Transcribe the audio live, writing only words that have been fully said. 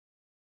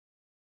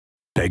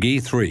Peggy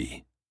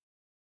 3.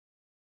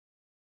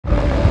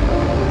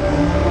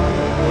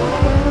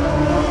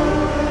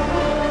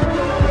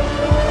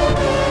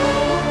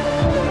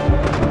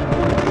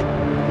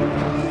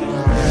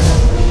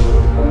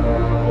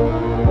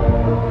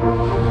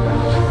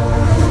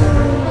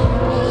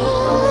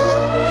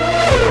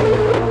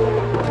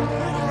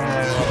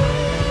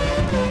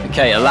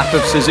 Okay, a lap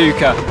of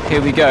Suzuka.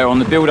 Here we go on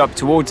the build-up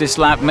towards this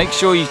lap. Make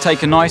sure you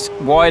take a nice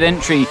wide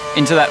entry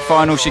into that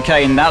final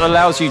chicane. That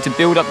allows you to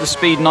build up the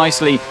speed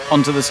nicely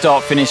onto the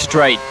start-finish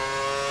straight.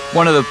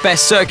 One of the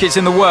best circuits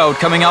in the world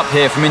coming up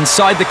here from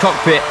inside the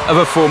cockpit of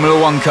a Formula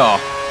One car.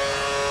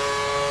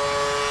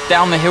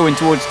 Down the hill in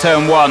towards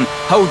turn 1.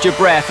 Hold your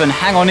breath and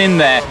hang on in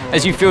there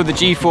as you feel the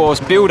G-force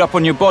build up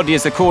on your body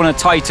as the corner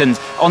tightens.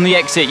 On the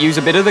exit, use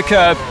a bit of the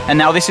curb, and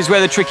now this is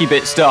where the tricky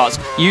bit starts.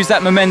 Use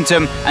that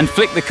momentum and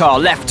flick the car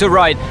left to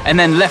right and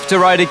then left to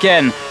right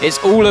again. It's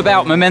all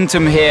about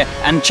momentum here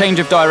and change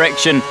of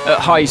direction at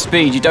high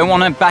speed. You don't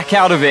want to back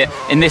out of it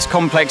in this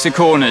complex of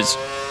corners.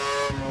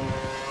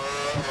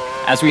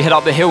 As we head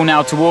up the hill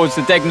now towards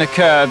the Degner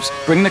curves,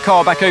 bring the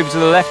car back over to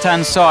the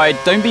left-hand side.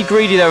 Don't be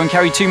greedy though and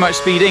carry too much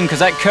speed in, because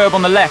that curb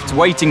on the left's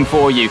waiting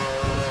for you.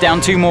 Down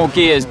 2 more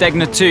gears,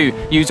 Degner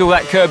 2. Use all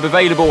that curb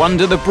available.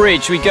 Under the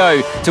bridge we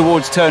go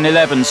towards turn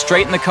 11.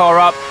 Straighten the car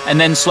up and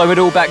then slow it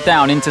all back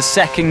down into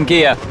second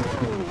gear.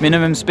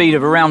 Minimum speed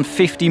of around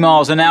 50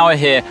 miles an hour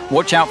here.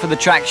 Watch out for the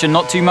traction,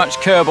 not too much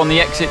curb on the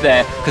exit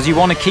there, because you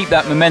want to keep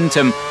that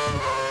momentum.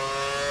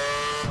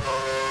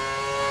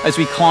 As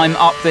we climb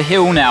up the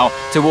hill now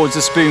towards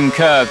the spoon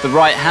curve, the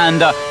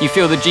right-hander, you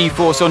feel the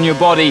G-force on your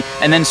body,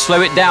 and then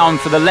slow it down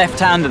for the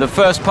left-hander, the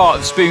first part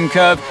of spoon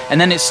curve,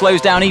 and then it slows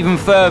down even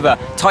further,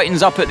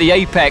 tightens up at the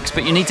apex,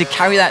 but you need to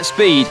carry that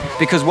speed,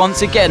 because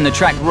once again the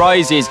track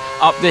rises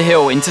up the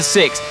hill into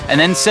 6th and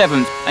then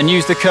 7th, and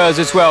use the curves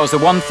as well as the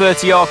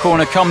 130R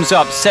corner comes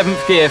up,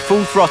 7th gear,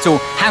 full throttle,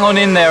 hang on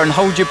in there and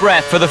hold your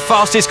breath for the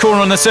fastest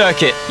corner on the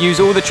circuit. Use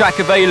all the track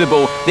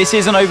available. This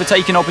is an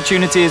overtaking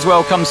opportunity as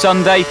well come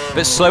Sunday,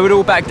 but slow it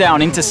all back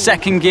down into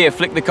second gear,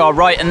 flick the car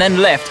right and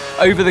then left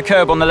over the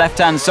curb on the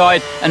left-hand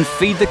side and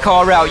feed the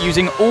car out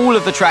using all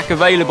of the track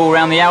available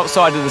around the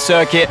outside of the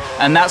circuit,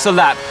 and that's a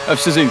lap of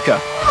Suzuka.